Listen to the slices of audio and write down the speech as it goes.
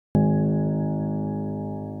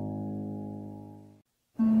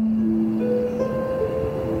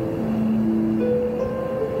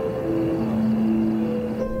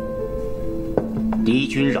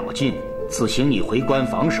军扰境，此行你回关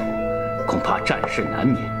防守，恐怕战事难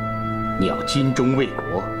免。你要尽忠为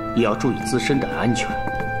国，也要注意自身的安全。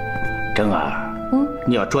真儿，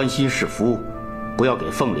你要专心侍夫，不要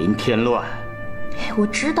给凤林添乱。我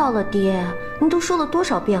知道了，爹，你都说了多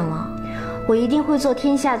少遍了？我一定会做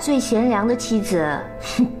天下最贤良的妻子。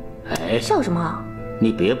哎，笑什么？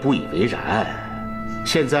你别不以为然。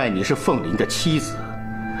现在你是凤林的妻子，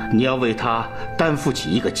你要为她担负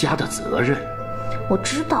起一个家的责任。我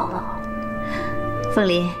知道了。凤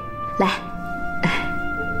林，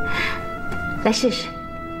来试试。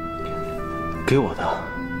给我的。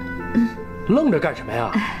愣着干什么呀？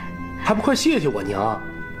还不快谢谢我娘！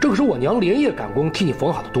这可是我娘连夜赶工替你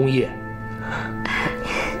缝好的冬衣。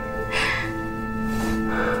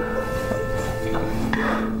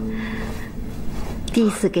第一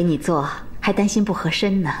次给你做，还担心不合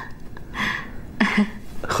身呢。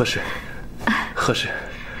合适，合适。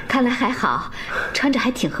看来还好，穿着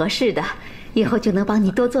还挺合适的，以后就能帮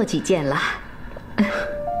你多做几件了。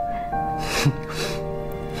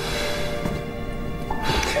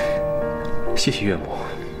谢谢岳母。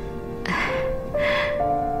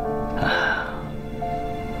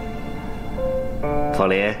凤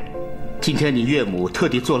林，今天你岳母特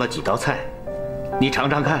地做了几道菜，你尝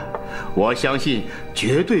尝看，我相信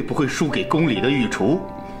绝对不会输给宫里的御厨。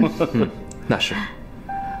那是。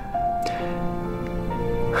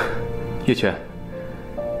月泉，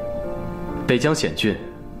北疆险峻，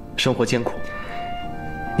生活艰苦，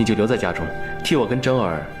你就留在家中，替我跟真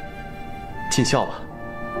儿尽孝吧。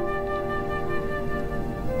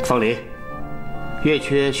凤林，月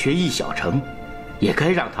缺学艺小成，也该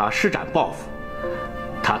让他施展抱负。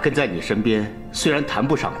他跟在你身边，虽然谈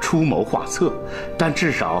不上出谋划策，但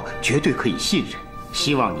至少绝对可以信任。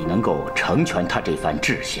希望你能够成全他这番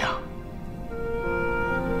志向。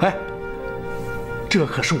哎，这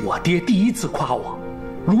可是我爹第一次夸我。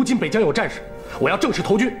如今北疆有战事，我要正式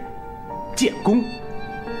投军，建功，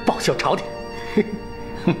报效朝廷。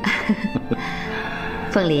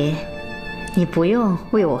凤林，你不用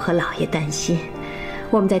为我和老爷担心，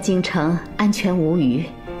我们在京城安全无虞，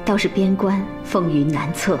倒是边关风云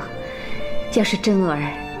难测。要是真儿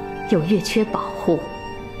有月缺保护，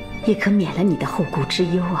也可免了你的后顾之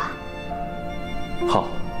忧啊。好，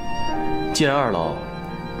既然二老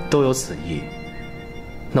都有此意，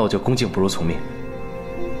那我就恭敬不如从命。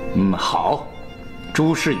好，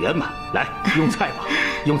诸事圆满。来，用菜吧，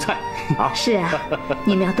用菜啊！是啊，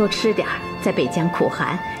你们要多吃点儿，在北疆苦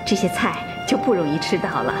寒，这些菜就不容易吃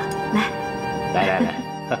到了。来。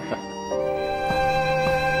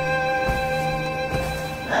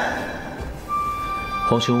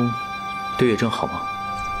皇兄对月珍好吗？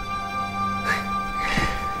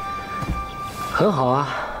很好啊。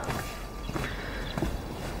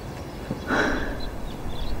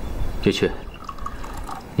月缺，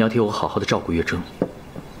你要替我好好的照顾月珍，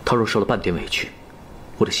她若受了半点委屈，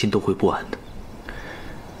我的心都会不安的。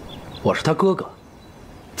我是他哥哥，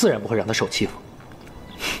自然不会让他受欺负。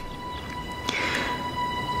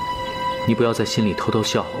你不要在心里偷偷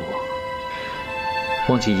笑话我，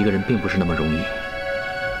忘记一个人并不是那么容易。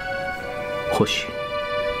或许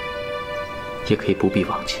也可以不必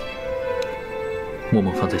忘记，默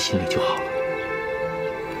默放在心里就好了。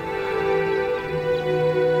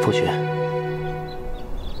风雪，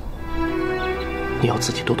你要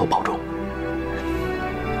自己多多保重。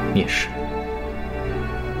你也是。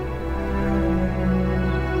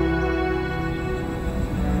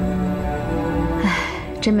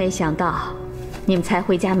真没想到，你们才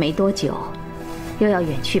回家没多久，又要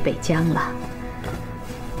远去北疆了。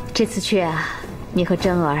这次去啊，你和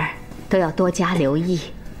真儿都要多加留意。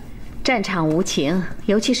战场无情，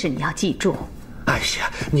尤其是你要记住。哎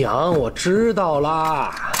呀，娘，我知道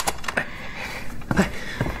啦。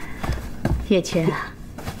月缺啊，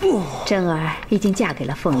真儿已经嫁给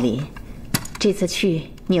了凤林，这次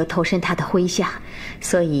去你又投身他的麾下，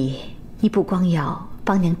所以你不光要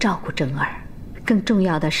帮娘照顾真儿，更重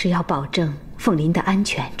要的是要保证凤林的安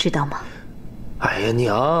全，知道吗？哎呀，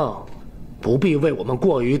娘，不必为我们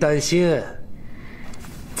过于担心。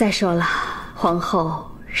再说了，皇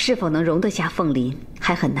后是否能容得下凤林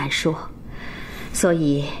还很难说，所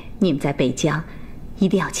以你们在北疆一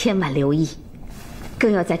定要千万留意，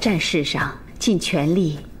更要在战事上尽全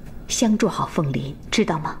力相助好凤林，知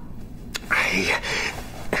道吗？哎呀，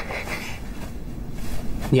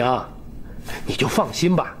娘，你就放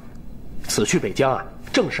心吧。此去北疆啊，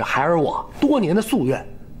正是孩儿我多年的夙愿，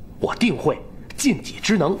我定会尽己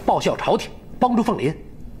之能报效朝廷，帮助凤林，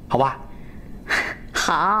好吧？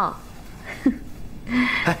好。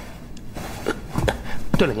哎，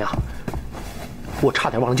对了，娘，我差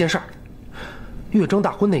点忘了件事儿。月征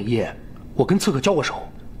大婚那夜，我跟刺客交过手，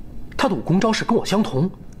他的武功招式跟我相同，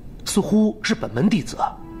似乎是本门弟子。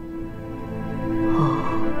哦，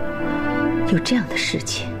有这样的事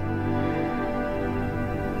情，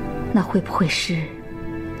那会不会是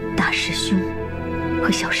大师兄和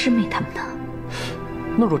小师妹他们呢？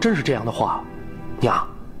那若真是这样的话，娘，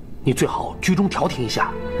你最好居中调停一下，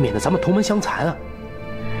免得咱们同门相残啊。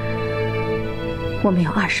我们有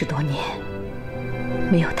20多年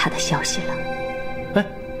没有他的消息了。哎，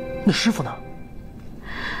那师傅呢？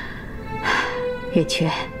月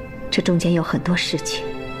缺，这中间有很多事情，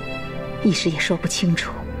一时也说不清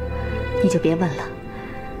楚，你就别问了，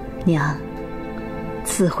娘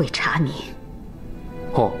自会查明。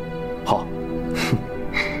哦，好。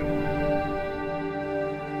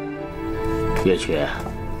月缺，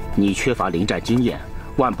你缺乏临战经验，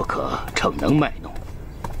万不可逞能卖弄。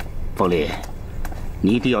凤林，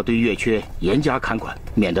你一定要对月缺严加看管，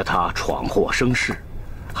免得他闯祸生事。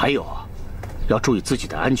还有啊，要注意自己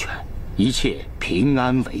的安全，一切平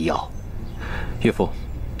安为要。岳父，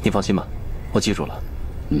你放心吧，我记住了。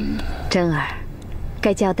真儿，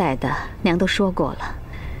该交代的娘都说过了。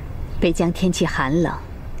北疆天气寒冷，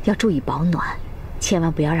要注意保暖，千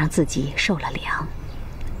万不要让自己受了凉。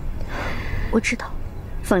我知道。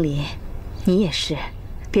凤梨，你也是，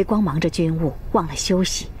别光忙着军务，忘了休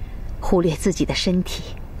息，忽略自己的身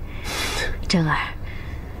体。真儿，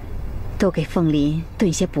多给凤林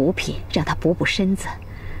炖些补品，让她补补身子。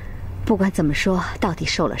不管怎么说，到底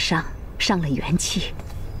受了伤，伤了元气。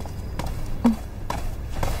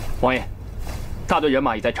王爷，大队人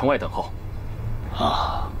马已在城外等候。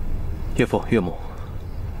啊，岳父岳母，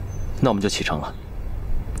那我们就启程了。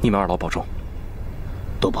你们2老保重。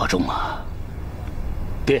都保重啊。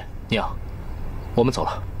爹娘，我们走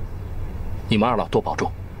了，你们2老多保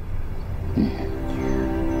重。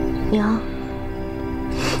娘，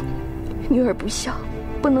女儿不孝，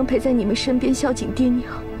不能陪在你们身边孝敬爹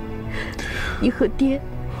娘。你和爹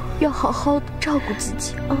要好好的照顾自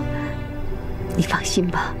己啊。你放心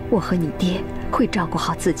吧，我和你爹会照顾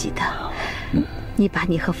好自己的。你把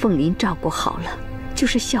你和凤林照顾好了，就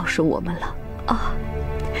是孝顺我们了啊。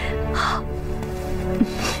好。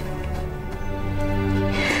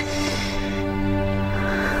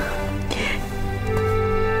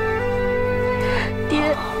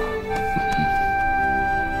爹，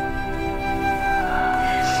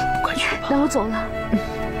快去吧。那我走了。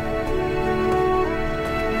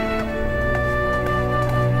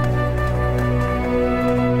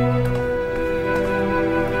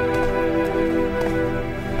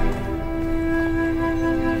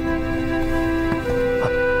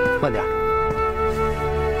慢点。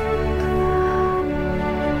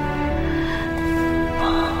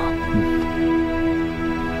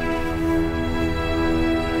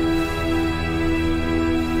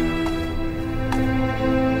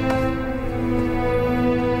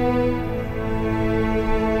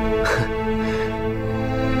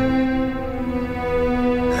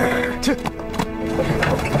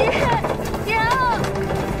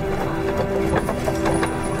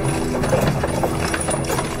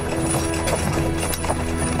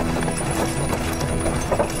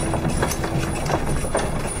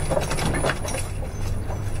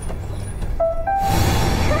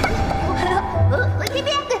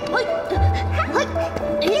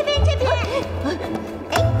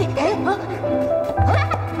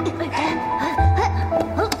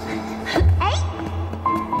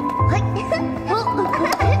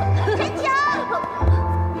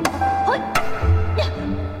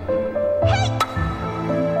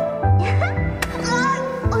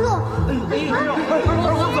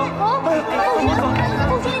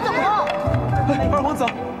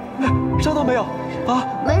伤到没有啊？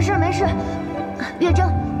没事没事，月征，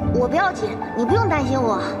我不要紧，你不用担心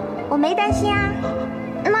我，我没担心啊。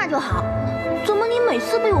那就好。怎么你每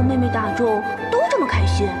次被我妹妹打中都这么开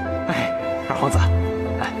心？哎，二皇子，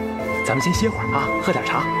哎，咱们先歇会儿啊，喝点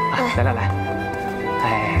茶。哎，来来来，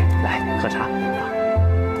哎，来喝茶。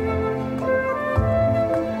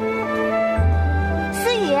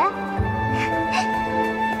思雨，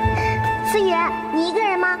思雨，你一个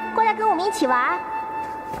人吗？过来跟我们一起玩。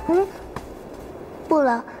不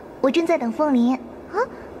了，我正在等凤林。啊，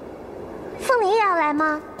凤林也要来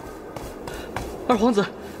吗？二皇子，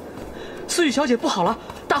思雨小姐不好了，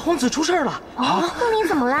大皇子出事了。啊，凤林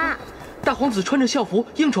怎么啦？大皇子穿着校服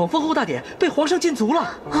硬闯封后大典，被皇上禁足了。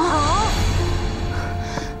啊！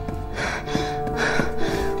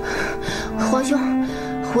皇兄，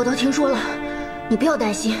我都听说了，你不要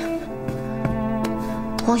担心。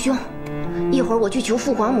皇兄，一会儿我去求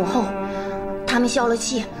父皇母后，他们消了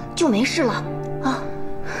气就没事了。啊，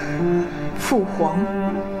父皇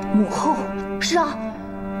母后？是啊。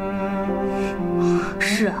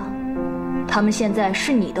是啊，他们现在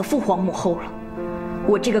是你的父皇母后了。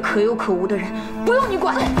我这个可有可无的人，不用你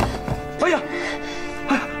管。哎呀，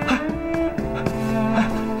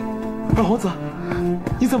二皇子，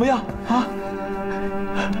你怎么样啊？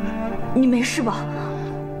你没事吧？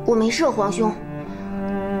我没事，皇兄。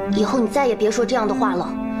以后你再也别说这样的话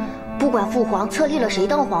了。不管父皇册立了谁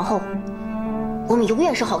当皇后，我们永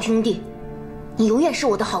远是好兄弟。你永远是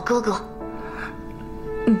我的好哥哥。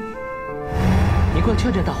你快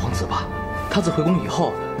劝劝大皇子吧，他自回宫以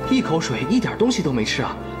后，一口水一点东西都没吃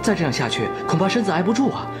啊！再这样下去，恐怕身子挨不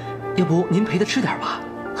住啊。要不您陪他吃点吧？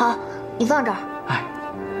好，你放这儿。哎，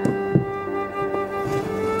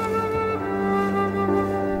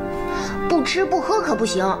不吃不喝可不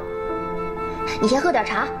行。你先喝点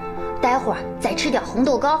茶，待会儿再吃点红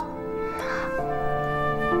豆糕。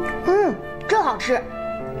真好吃。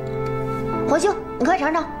皇兄，你快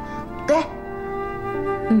尝尝，给。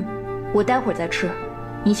我待会儿再吃，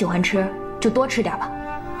你喜欢吃就多吃点吧。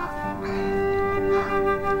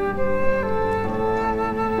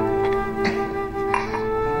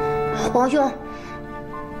皇兄，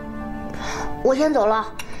我先走了，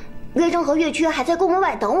月正和月缺还在宫门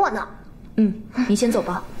外等我呢。你先走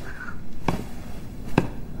吧。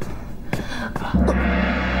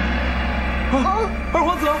二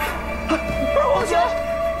皇子，二皇子，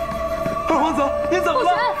二皇子，你怎么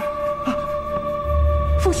了？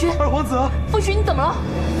傅勋，二皇子，傅勋，你怎么了？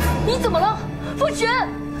你怎么了？傅勋，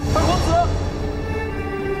二皇子，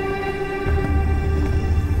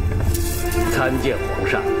参见皇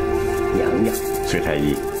上，娘娘。隋太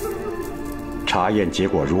医，查验结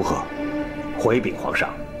果如何？回禀皇上，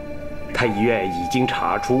太医院已经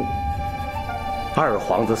查出，二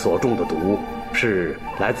皇子所中的毒是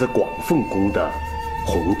来自广凤宫的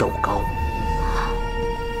红豆糕。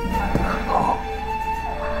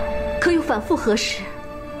可有反复核实？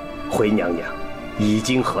回娘娘，已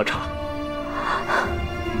经核查。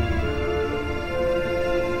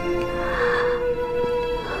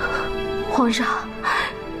皇上，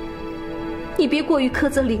你别过于苛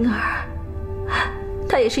责灵儿，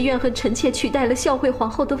她也是怨恨臣妾取代了孝惠皇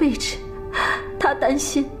后的位置，她担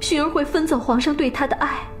心薰儿会分走皇上对她的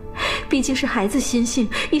爱，毕竟是孩子心性，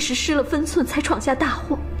一时失了分寸才闯下大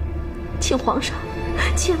祸，请皇上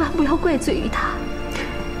千万不要怪罪于她。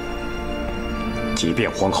即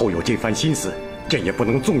便皇后有这番心思，朕也不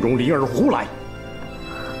能纵容灵儿胡来。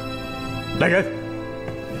来人，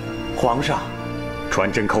皇上，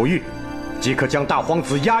传朕口谕，即刻将大皇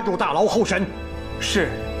子押入大牢候审。是。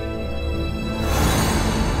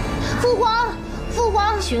父皇，父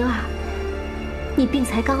皇，薰儿，你病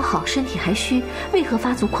才刚好，身体还虚，为何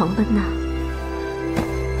发作狂奔呢？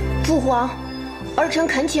父皇，儿臣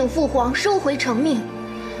恳请父皇收回成命，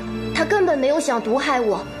他根本没有想毒害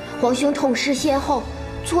我。皇兄痛失先后，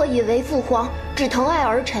错以为父皇只疼爱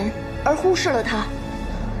儿臣，而忽视了他。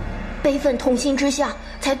悲愤痛心之下，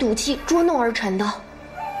才赌气捉弄儿臣的。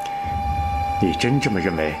你真这么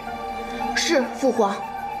认为？是父皇。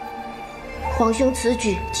皇兄此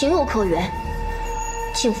举情有可原，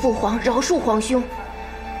请父皇饶恕皇兄，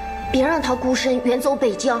别让他孤身远走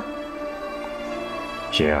北疆。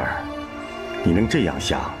薰儿，你能这样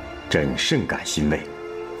想，朕甚感欣慰。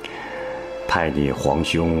派你皇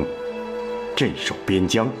兄镇守边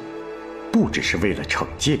疆，不只是为了惩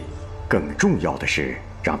戒，更重要的是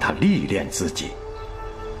让他历练自己，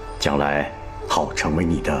将来好成为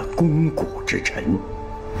你的肱骨之臣。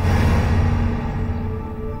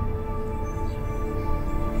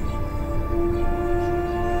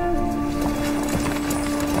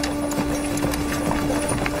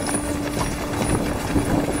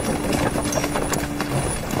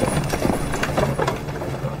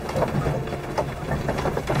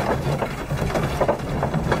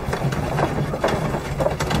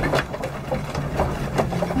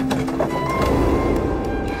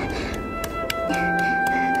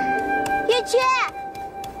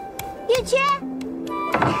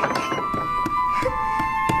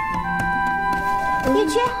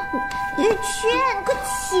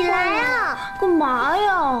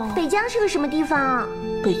是个什么地方啊？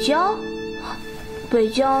北疆，北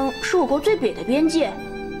疆是我国最北的边界，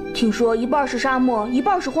听说一半是沙漠，一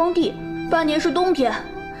半是荒地，半年是冬天，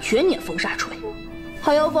全年风沙吹，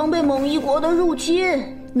还要防备蒙夷国的入侵，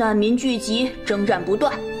难民聚集，征战不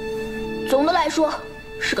断。总的来说，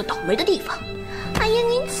是个倒霉的地方。哎呀，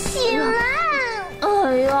你起来！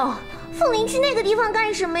哎呀，凤麟去那个地方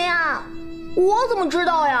干什么呀？我怎么知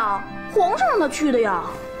道呀？皇上让他去的呀。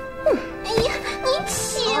哎呀，你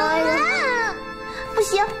起来！不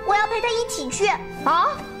行，我要陪他一起去。啊？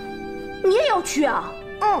你也要去啊？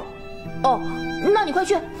哦，那你快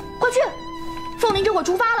去，快去！凤麟这会儿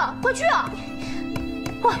出发了，快去啊！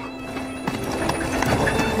凤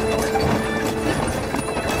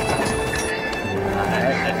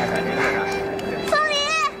梨，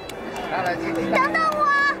等等我！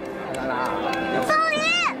凤梨！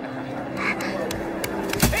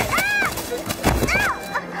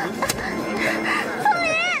凤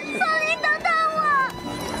梨，等等我！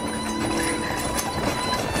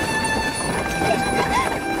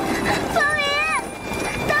凤梨，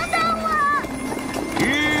等等我！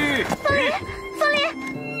凤梨，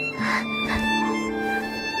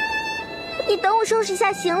你等我收拾一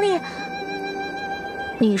下行李。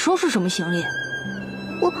你收拾什么行李？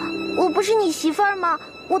我不是你媳妇儿吗？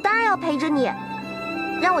我当然要陪着你。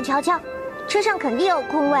让我瞧瞧，车上肯定有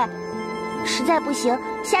空位。实在不行，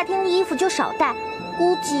夏天的衣服就少带，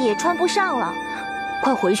估计也穿不上了。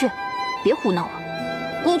快回去，别胡闹了。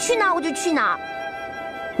你去哪儿我就去哪儿。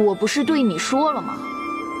我不是对你说了吗？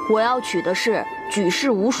我要娶的是举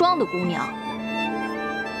世无双的姑娘。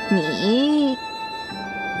你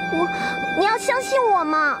要相信我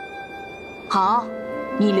嘛。好，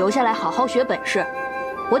你留下来好好学本事，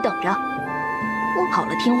我等着。好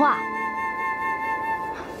了，听话。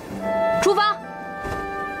出发。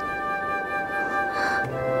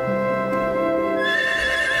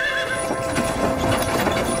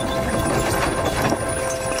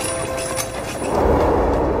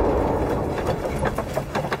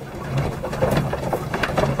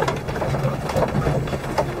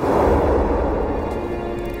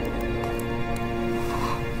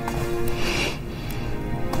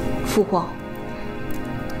父皇，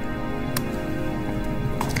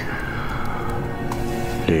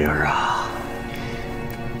灵儿啊，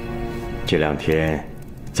这2天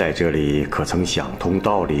在这里可曾想通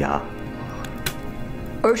道理啊？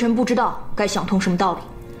儿臣不知道该想通什么道理。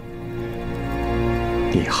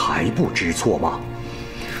你还不知错吗？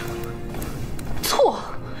错，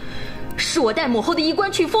是我带母后的衣冠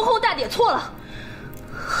去封后大典错了，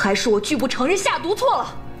还是我拒不承认下毒错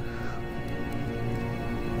了？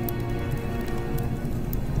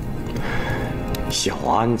小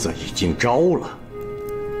安子已经招了，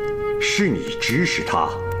是你指使他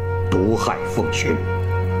毒害凤寻。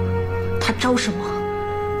他招什么，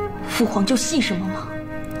父皇就信什么吗？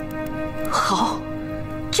好，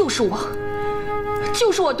就是我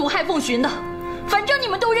毒害凤寻的，反正你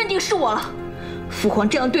们都认定是我了。父皇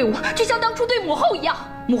这样对我，就像当初对母后一样，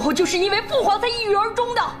母后就是因为父皇才一语而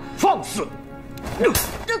终的。放肆！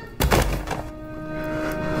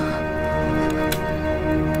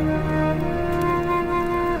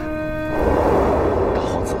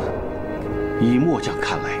以末将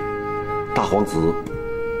看来，大皇子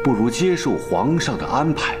不如接受皇上的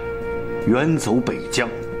安排，远走北疆，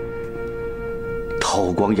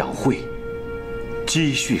韬光养晦，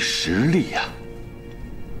积蓄实力呀。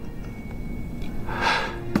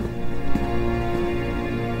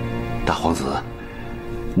大皇子，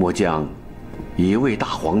末将已为大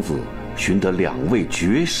皇子寻得2位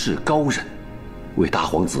绝世高人，为大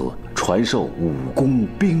皇子传授武功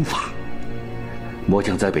兵法。末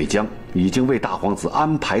将在北疆已经为大皇子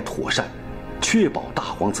安排妥善，确保大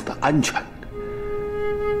皇子的安全。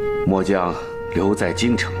末将留在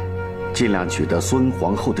京城，尽量取得孙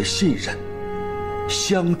皇后的信任，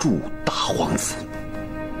相助大皇子。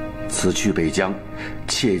此去北疆，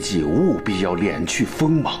切记务必要敛去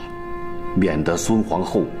锋芒，免得孙皇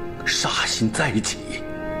后杀心再起。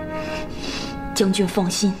将军放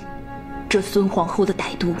心，这孙皇后的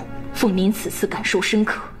歹毒，凤鸣此次感受深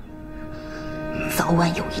刻。早晚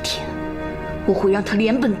有一天，我会让她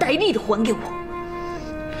连本带利的还给我。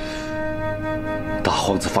大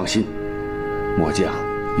皇子放心，末将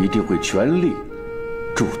一定会全力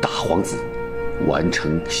助大皇子完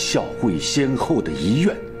成孝惠先后的遗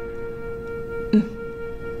愿。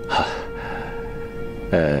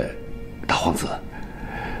大皇子，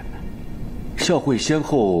孝惠先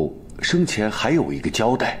后生前还有一个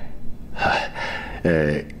交代，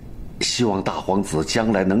希望大皇子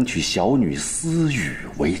将来能娶小女思雨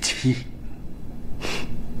为妻。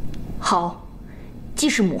好，既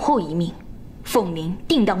是母后遗命，凤鸣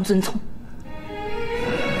定当遵从。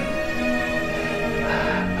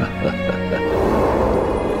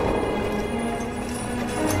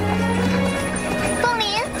凤鸣，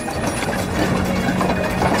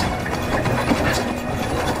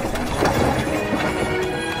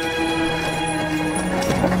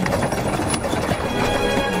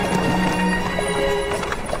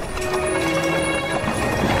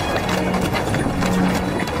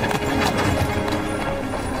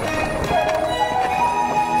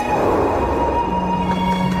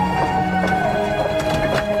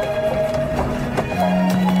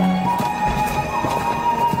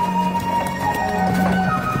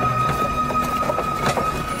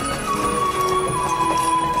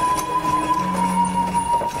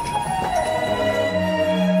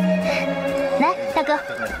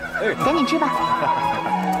赶紧吃吧。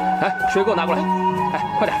哎，水给我拿过来。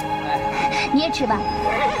哎，快点。你也吃吧。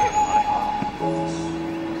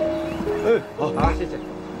好，谢谢。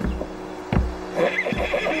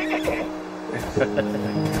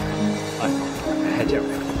哎，这样。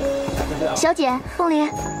小姐，凤梨，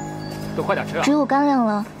都快点吃啊！只有干粮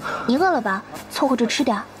了，你饿了吧？凑合着吃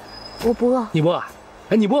点。我不饿。你不饿？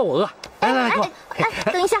哎，你不饿我饿。来，给我。哎，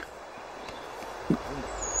等一下。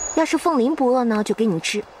要是凤林不饿呢，就给你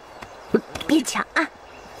吃。别抢啊！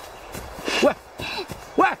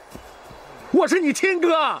喂，我是你亲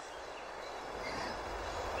哥。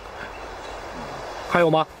还有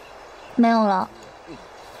吗？没有了。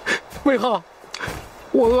魏浩，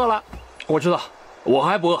我饿了。我知道，我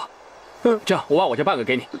还不饿。这样，我把我这半个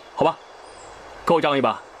给你，好吧？够仗义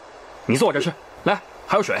吧？你坐我这吃。来，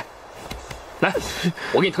还有水。来，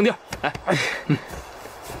我给你腾地儿。来，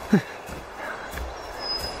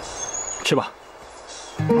吃吧。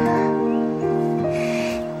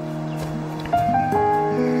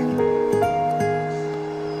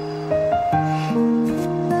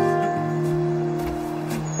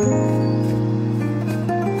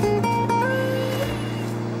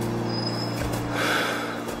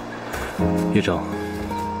岳正，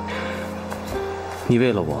你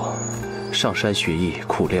为了我上山学艺，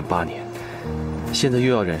苦练8年，现在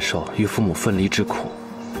又要忍受与父母分离之苦，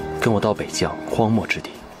跟我到北疆荒漠之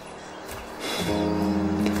地，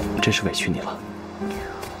真是委屈你了。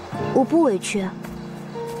我不委屈。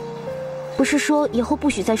不是说以后不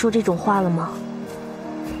许再说这种话了吗？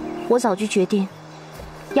我早就决定，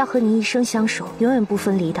要和你一生相守，永远不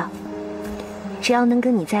分离的。只要能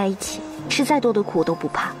跟你在一起，吃再多的苦都不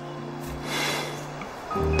怕。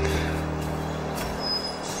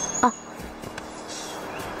啊，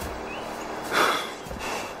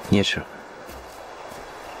你也吃。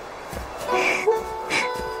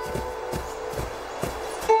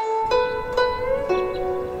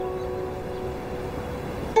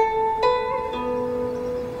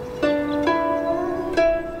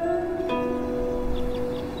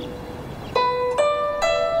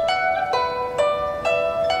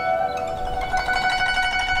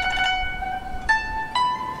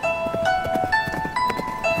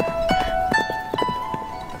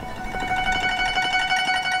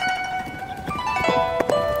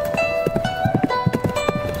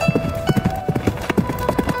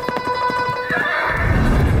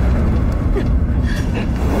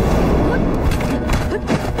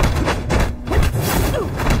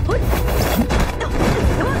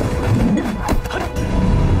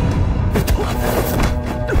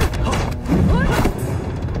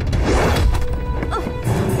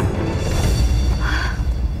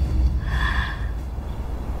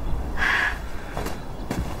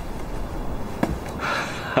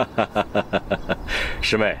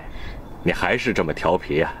师妹，你还是这么调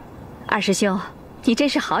皮呀！二师兄，你真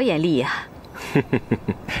是好眼力呀！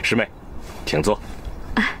师妹，请坐。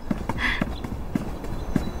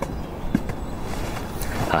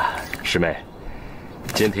师妹，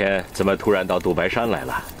今天怎么突然到杜白山来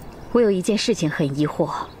了？我有一件事情很疑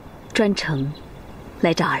惑，专程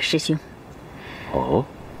来找二师兄。哦。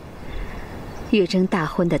月征大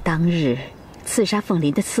婚的当日，刺杀凤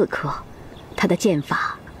林的刺客，他的剑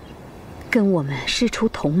法跟我们师出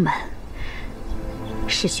同门。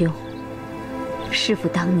师兄，师父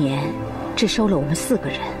当年只收了我们4个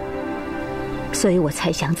人，所以我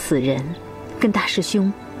猜想此人跟大师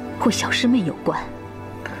兄或小师妹有关。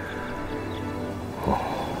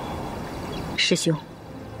师兄，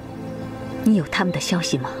你有他们的消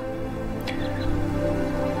息吗？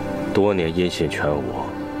多年音信全无。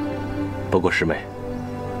不过师妹，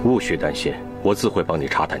勿需担心，我自会帮你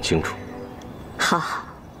查探清楚。好，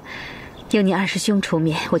有你二师兄出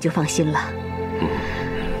面，我就放心了。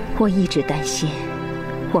我一直担心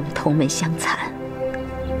我们同门相残。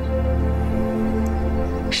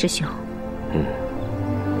师兄，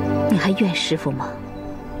你还怨师父吗？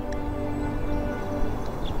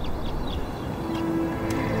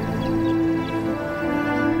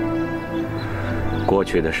过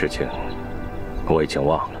去的事情我已经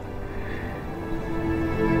忘了。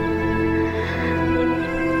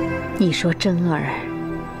你说真儿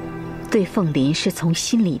对凤林是从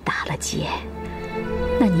心里打了结，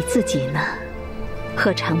那你自己呢？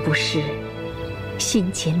何尝不是心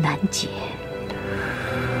结难解？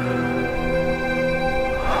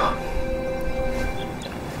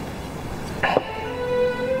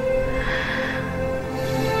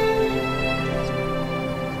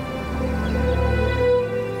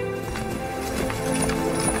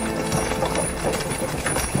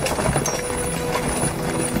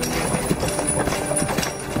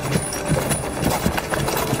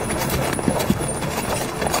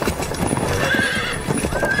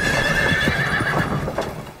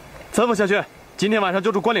吩咐下去，今天晚上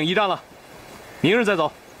就住关岭驿站了，明日再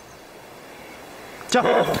走。驾！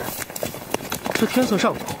这天色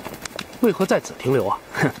尚早，为何在此停留啊？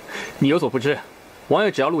哼，你有所不知，王爷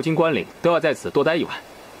只要路经关岭，都要在此多待一晚。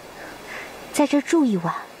在这住一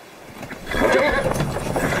晚。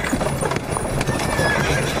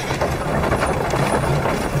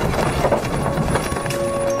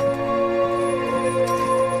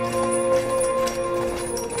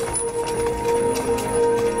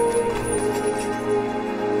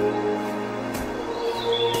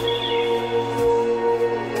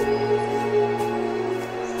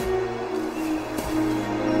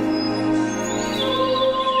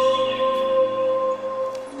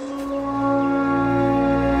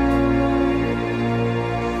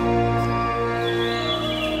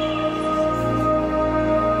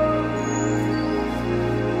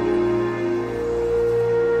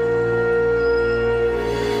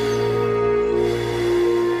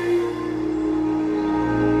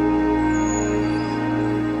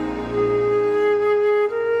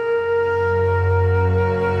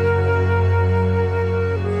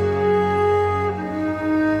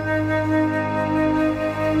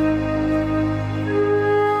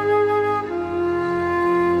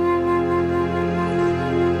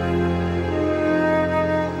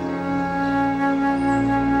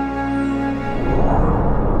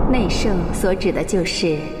内圣所指的就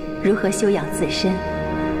是如何修养自身，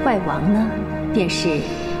外王呢，便是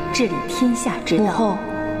治理天下之道。母后，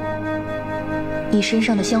你身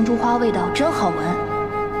上的香珠花味道真好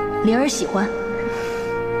闻，灵儿喜欢。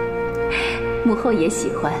母后也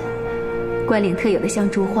喜欢，关岭特有的香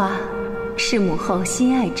珠花，是母后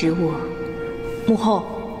心爱之物。母后，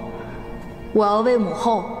我要为母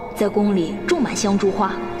后在宫里种满香珠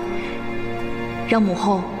花，让母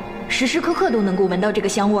后时时刻刻都能够闻到这个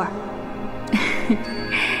香味儿。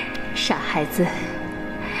傻孩子，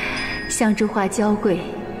香珠花娇贵，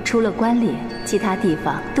除了关岭，其他地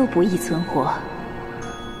方都不易存活。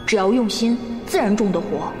只要用心，自然种得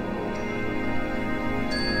活。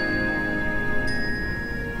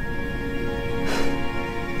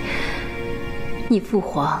你父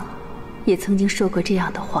皇也曾经说过这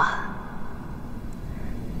样的话，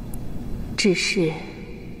只是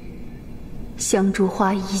香珠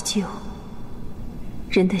花依旧，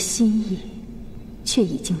人的心意却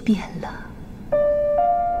已经变了。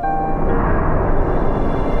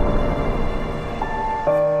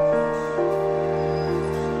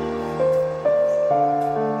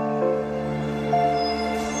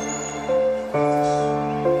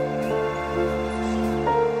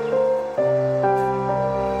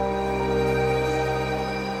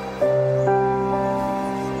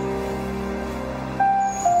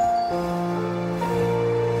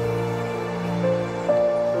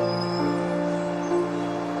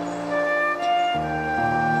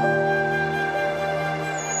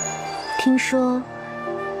听说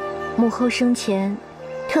母后生前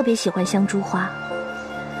特别喜欢香珠花，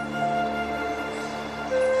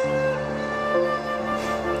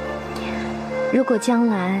如果将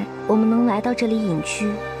来我们能来到这里隐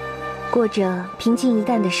居，过着平静一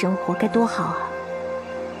淡的生活，该多好啊！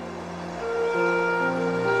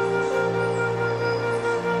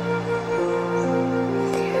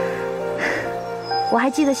我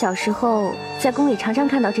还记得小时候在宫里常常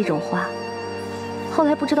看到这种花。后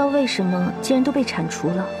来不知道为什么竟然都被铲除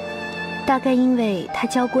了，大概因为太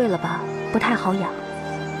娇贵了吧，不太好养。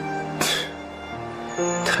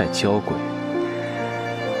太娇贵，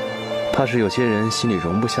怕是有些人心里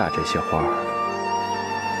容不下这些花儿。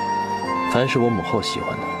凡是我母后喜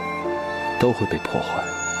欢的，都会被破坏，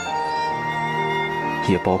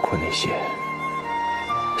也包括那些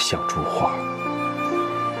香珠花。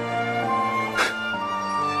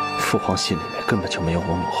父皇心里面根本就没有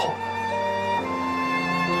我母后。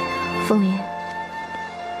凤林，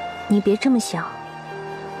你别这么想。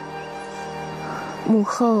母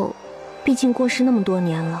后毕竟过世那么多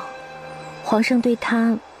年了，皇上对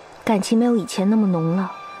她感情没有以前那么浓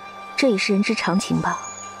了，这也是人之常情吧。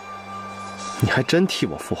你还真替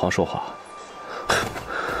我父皇说话。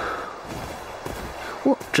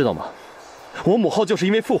我知道吗？我母后就是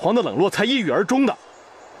因为父皇的冷落才一语而终的。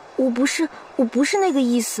我不是那个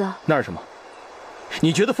意思。那是什么？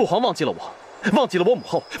你觉得父皇忘记了我？忘记了我母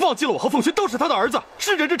后，忘记了我和凤勋都是他的儿子，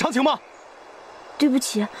是人之常情吗？对不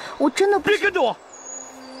起，我真的不是。别跟着我！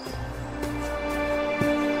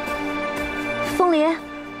凤林，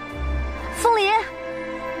凤林。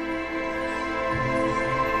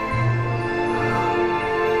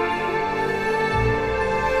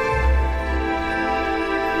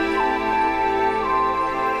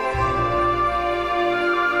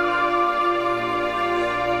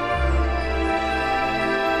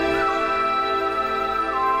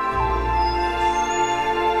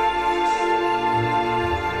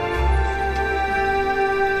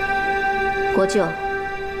国舅，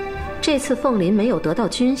这次凤林没有得到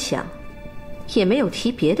军饷，也没有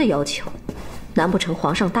提别的要求，难不成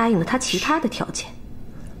皇上答应了他其他的条件？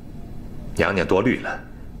娘娘多虑了，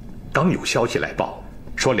刚有消息来报，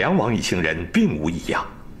说梁王一行人并无异样，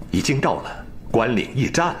已经到了关岭驿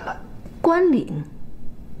站了。关岭，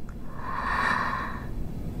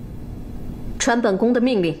传本宫的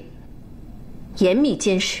命令，严密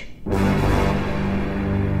监视。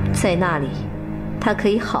在那里，他可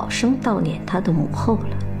以好生悼念他的母后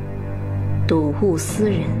了。睹物思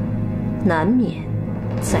人，难免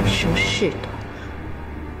再生事端。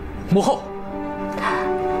母后，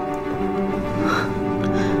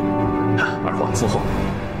二皇子，母后，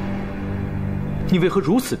你为何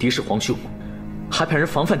如此敌视皇兄，还派人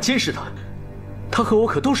防范监视他？他和我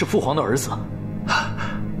可都是父皇的儿子。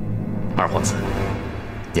二皇子，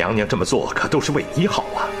娘娘这么做可都是为你好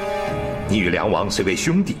啊！你与梁王虽为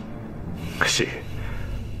兄弟，可是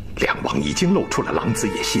梁王已经露出了狼子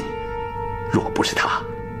野心，若不是他，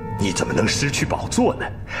你怎么能失去宝座呢？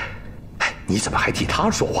你怎么还替他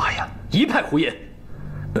说话呀？一派胡言！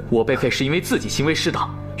我被废是因为自己行为失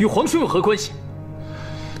当，与皇兄有何关系？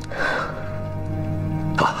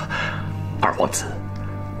啊，二皇子，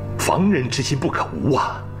防人之心不可无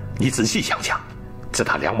啊！你仔细想想，自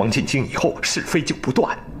打梁王进京以后，是非就不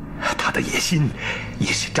断，他的野心已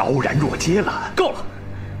是昭然若揭了。够了！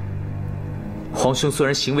皇兄虽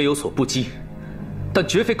然行为有所不羁，但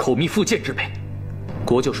绝非口蜜腹剑之辈。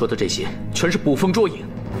国舅说的这些全是捕风捉影，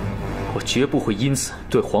我绝不会因此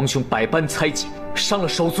对皇兄百般猜忌，伤了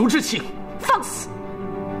手足之情。放肆！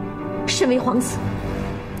身为皇子，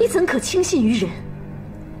你怎可轻信于人？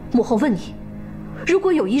母后问你，如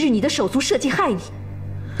果有一日你的手足设计害你，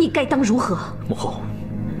你该当如何？母后，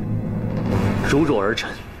如若儿臣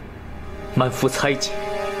满腹猜忌，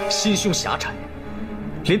心胸狭窄，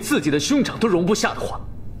连自己的兄长都容不下的话，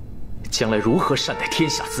将来如何善待天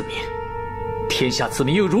下子民？天下子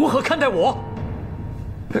民又如何看待我？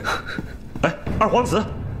哎，二皇子，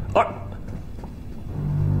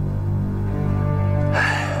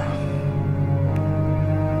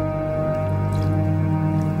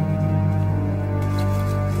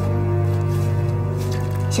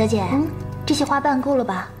小姐，这些花瓣够了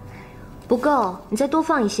吧？不够，你再多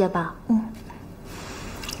放一些吧。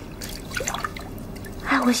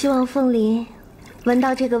我希望凤梨闻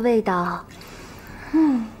到这个味道，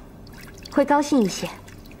会高兴一些，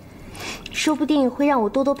说不定会让我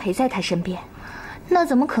多多陪在他身边。那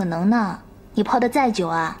怎么可能呢？你泡得再久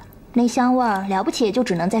啊，那香味儿了不起也就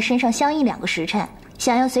只能在身上相依2个时辰。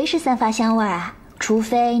想要随时散发香味儿啊，除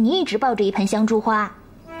非你一直抱着一盆香珠花。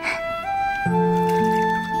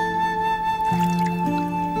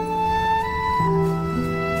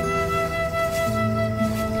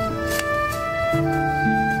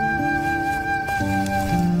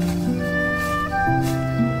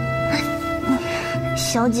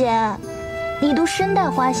小姐，你都身带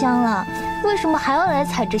花香了，为什么还要来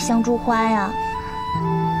采这香珠花呀？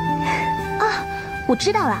啊，我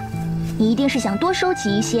知道了，你一定是想多收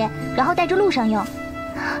集一些，然后带着路上用。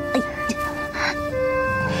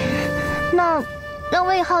那让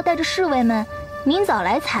魏浩带着侍卫们明早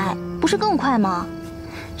来采，不是更快吗？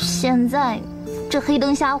现在这黑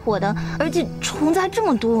灯瞎火的，而且虫子还这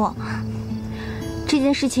么多，这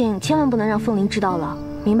件事情千万不能让凤林知道了，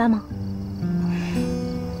明白吗？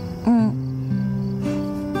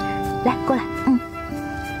来，过来。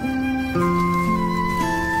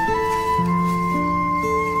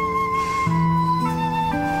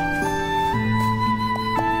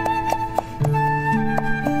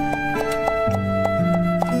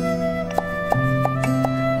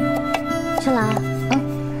小兰，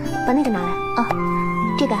把那个拿来。哦，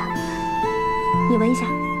这个，你闻一下，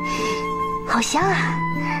好香啊！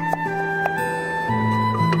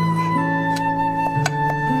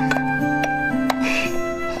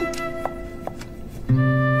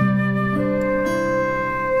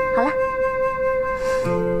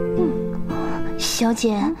小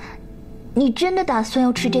姐，你真的打算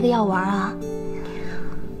要吃这个药丸啊？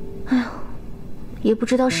哎呦，也不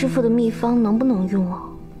知道师傅的秘方能不能用啊。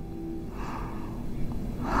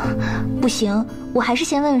不行，我还是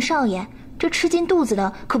先问问少爷，这吃进肚子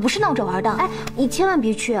的可不是闹着玩的。哎，你千万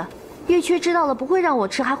别去，月缺知道了不会让我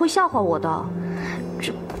吃，还会笑话我的。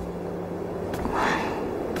这，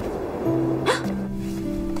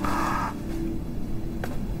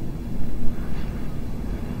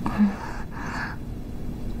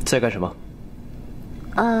在干什么？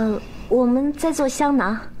我们在做香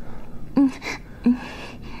囊。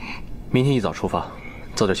明天一早出发，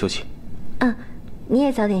早点休息。你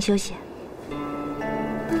也早点休息。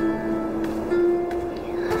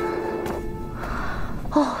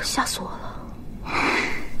哦，吓死我了。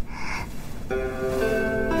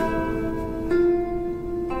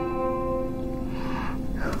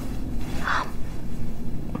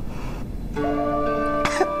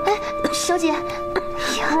姐，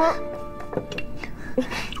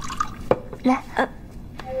来，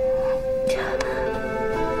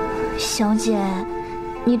小姐，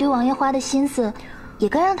你对王爷花的心思，也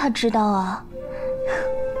该让他知道啊。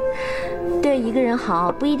对一个人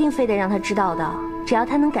好，不一定非得让他知道的，只要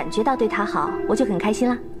他能感觉到对他好，我就很开心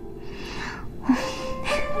了。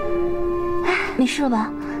没事了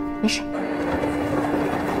吧？没事。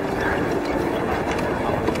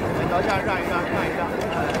等一下，让一让，让一让。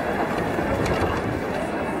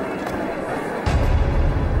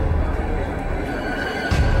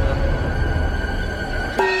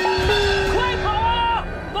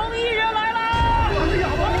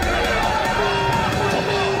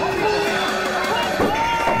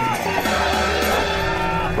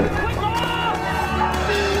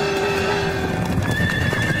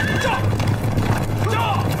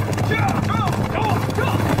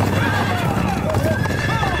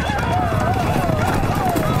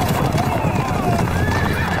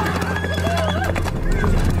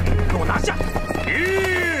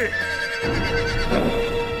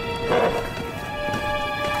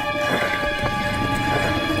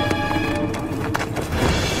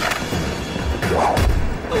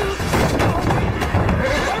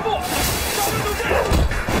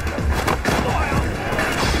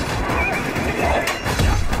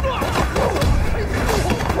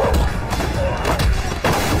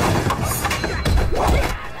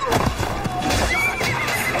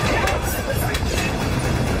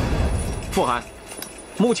傅寒，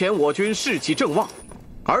目前我军士气正旺，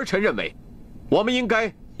儿臣认为，我们应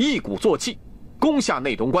该一鼓作气，攻下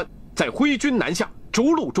内东关，再挥军南下，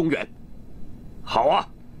逐鹿中原。好啊，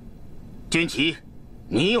军旗，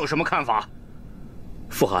你有什么看法？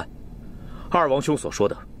傅寒，二王兄所说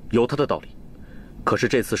的有他的道理，可是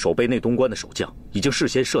这次守备内东关的守将已经事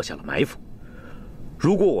先设下了埋伏，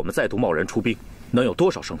如果我们再度贸然出兵，能有多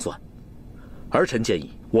少胜算？儿臣建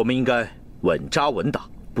议，我们应该稳扎稳打，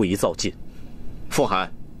不宜躁进。傅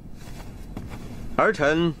寒，儿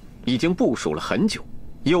臣已经部署了很久，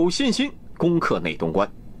有信心攻克内东关。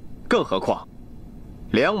更何况，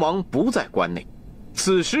梁王不在关内，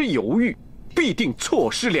此时犹豫，必定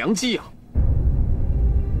错失良机啊！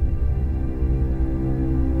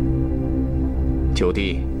九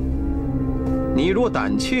弟，你若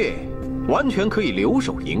胆怯，完全可以留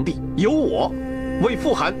守营地，由我为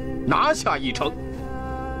傅寒拿下一城。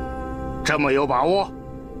这么有把握？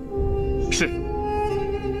是。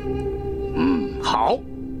好，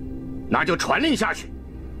那就传令下去。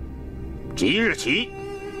即日起，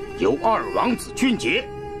由二王子俊杰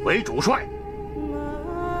为主帅，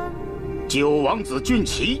九王子俊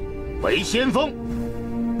奇为先锋。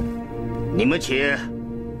你们且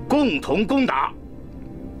共同攻打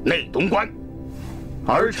内东关。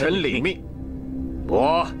儿臣领命。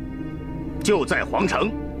我就在皇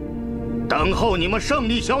城，等候你们胜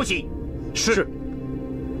利消息。是。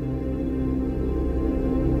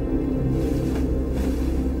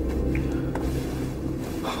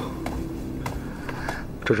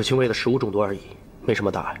只是轻微的食物中毒而已，没什么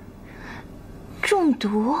大碍。中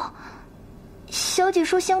毒？小姐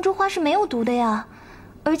说香珠花是没有毒的呀，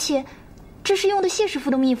而且这是用的谢师傅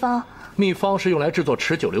的秘方。秘方是用来制作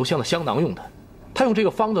持久留香的香囊用的，他用这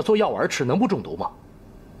个方子做药丸吃，能不中毒吗？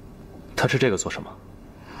他吃这个做什么？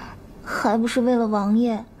还不是为了王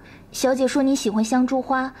爷。小姐说你喜欢香珠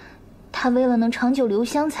花，她为了能长久留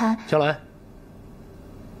香才……香兰，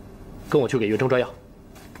跟我去给月征抓药。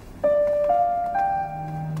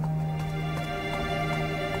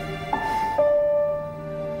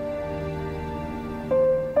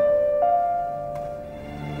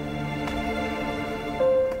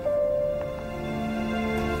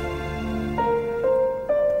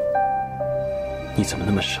你怎么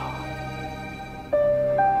那么傻？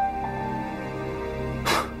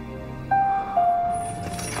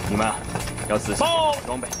你们要仔细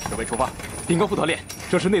装备，准备出发。禀告副团练，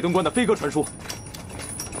这是内东关的飞鸽传书。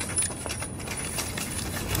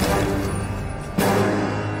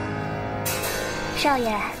少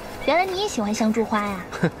爷，原来你也喜欢香珠花呀？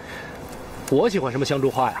我喜欢什么香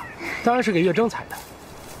珠花呀？当然是给月征采的。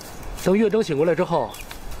等月征醒过来之后，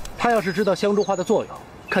他要是知道香珠花的作用，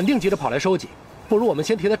肯定急着跑来收集。不如我们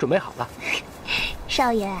先替他准备好了。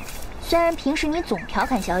少爷，虽然平时你总调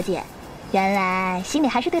侃小姐，原来心里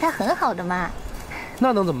还是对她很好的嘛。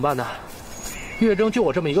那能怎么办呢？月征就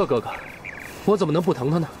我这么一个哥哥，我怎么能不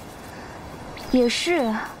疼他呢？也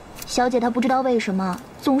是，小姐她不知道为什么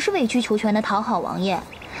总是委曲求全的讨好王爷。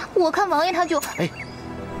我看王爷他就……哎，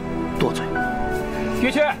多嘴。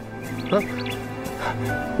月缺，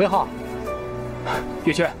魏浩，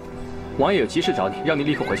月缺，王爷有急事找你，让你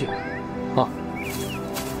立刻回去。啊。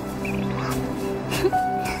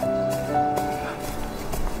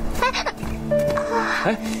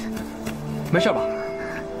哎，没事吧？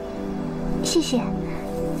谢谢。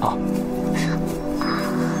啊。